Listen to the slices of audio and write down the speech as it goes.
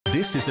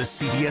This is a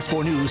CBS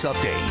 4 News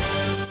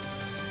update.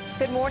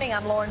 Good morning.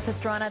 I'm Lauren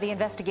Pastrana. The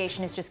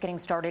investigation is just getting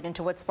started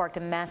into what sparked a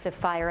massive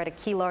fire at a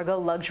Key Largo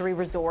luxury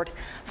resort.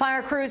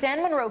 Fire crews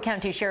and Monroe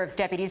County Sheriff's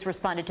deputies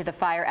responded to the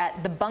fire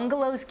at the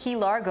Bungalows Key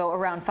Largo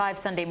around 5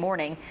 Sunday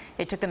morning.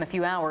 It took them a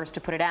few hours to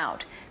put it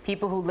out.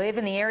 People who live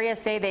in the area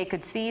say they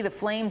could see the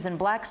flames and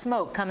black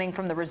smoke coming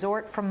from the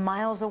resort from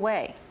miles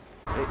away.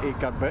 It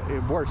got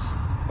worse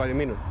by the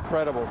minute.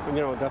 Incredible. You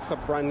know, that's a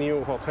brand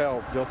new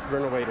hotel, just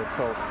renovated.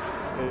 So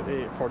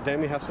for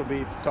them, it has to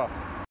be tough.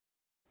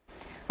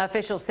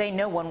 Officials say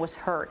no one was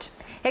hurt.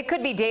 It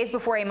could be days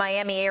before a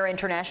Miami Air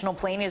International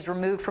plane is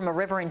removed from a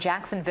river in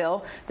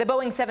Jacksonville. The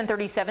Boeing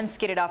 737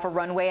 skidded off a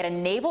runway at a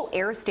naval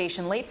air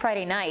station late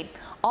Friday night.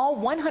 All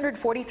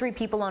 143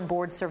 people on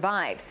board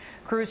survived.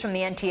 Crews from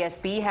the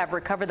NTSB have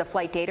recovered the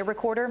flight data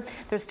recorder.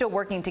 They're still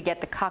working to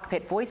get the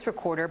cockpit voice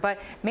recorder, but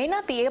may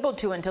not be able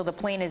to until the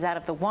plane is out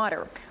of the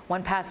water.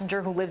 One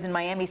passenger who lives in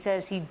Miami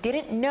says he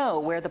didn't know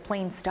where the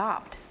plane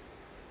stopped.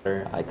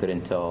 I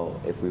couldn't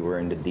tell if we were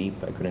in the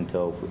deep. I couldn't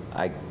tell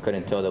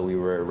that we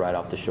were right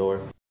off the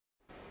shore.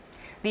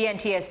 The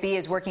NTSB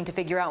is working to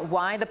figure out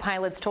why the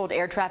pilots told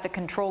air traffic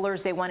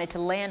controllers they wanted to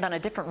land on a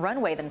different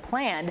runway than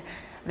planned.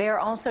 They are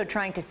also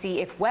trying to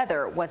see if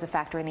weather was a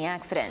factor in the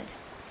accident.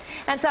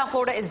 And South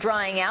Florida is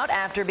drying out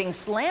after being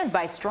slammed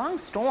by strong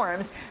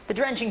storms. The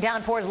drenching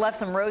downpours left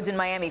some roads in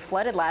Miami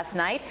flooded last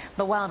night.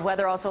 The wild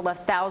weather also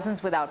left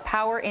thousands without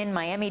power in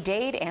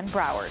Miami-Dade and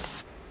Broward.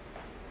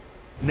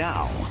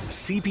 Now,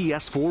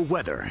 CBS 4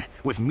 weather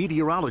with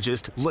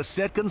meteorologist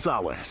Lisette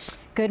Gonzalez.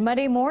 Good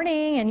Monday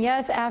morning, and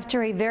yes,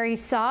 after a very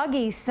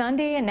soggy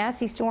Sunday and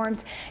nasty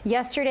storms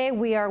yesterday,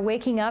 we are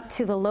waking up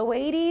to the low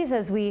 80s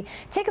as we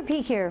take a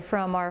peek here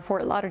from our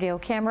Fort Lauderdale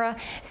camera.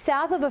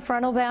 South of a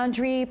frontal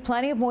boundary,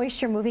 plenty of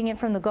moisture moving in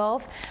from the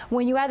Gulf.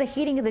 When you add the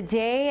heating of the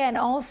day and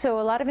also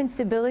a lot of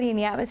instability in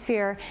the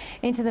atmosphere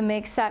into the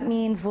mix, that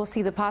means we'll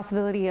see the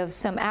possibility of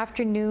some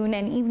afternoon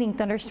and evening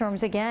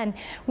thunderstorms again.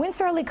 Winds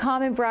fairly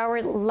calm in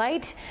Broward,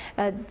 light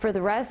for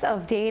the rest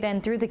of Dade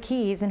and through the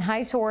Keys, and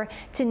highs soar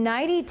to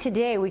 90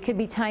 today. We could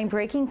be time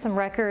breaking some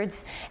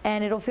records,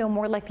 and it'll feel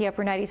more like the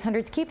upper 90s,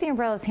 hundreds. Keep the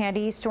umbrellas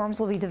handy. Storms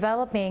will be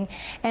developing,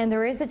 and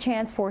there is a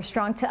chance for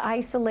strong to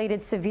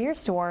isolated severe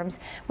storms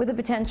with the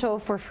potential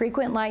for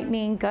frequent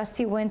lightning,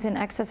 gusty winds in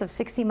excess of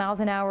 60 miles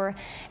an hour.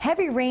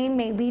 Heavy rain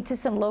may lead to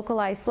some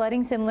localized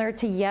flooding similar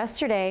to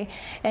yesterday.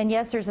 And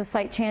yes, there's a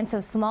slight chance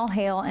of small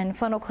hail and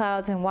funnel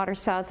clouds and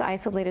waterspouts,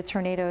 isolated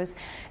tornadoes.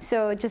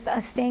 So just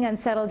staying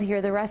unsettled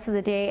here the rest of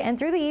the day and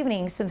through the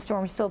evening. Some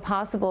storms still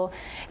possible,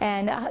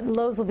 and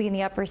lows will be in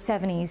the upper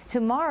 70s.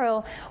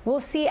 Tomorrow, we'll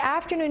see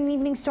afternoon and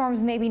evening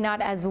storms, maybe not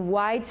as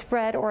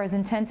widespread or as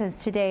intense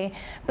as today,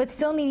 but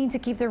still needing to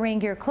keep the rain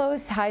gear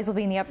close. Highs will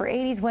be in the upper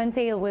 80s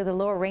Wednesday with a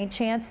lower rain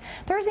chance.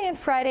 Thursday and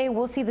Friday,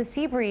 we'll see the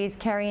sea breeze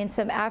carry in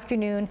some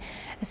afternoon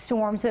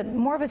storms,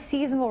 more of a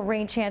seasonal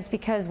rain chance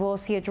because we'll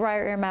see a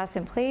drier air mass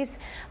in place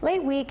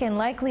late week and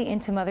likely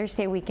into Mother's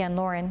Day weekend.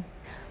 Lauren.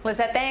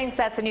 Lisette, thanks.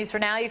 That's the news for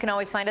now. You can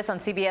always find us on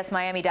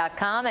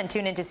CBSMiami.com and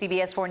tune into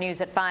CBS 4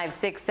 News at 5,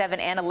 6, 7,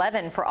 and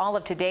 11 for all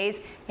of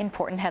today's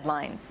important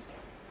headlines.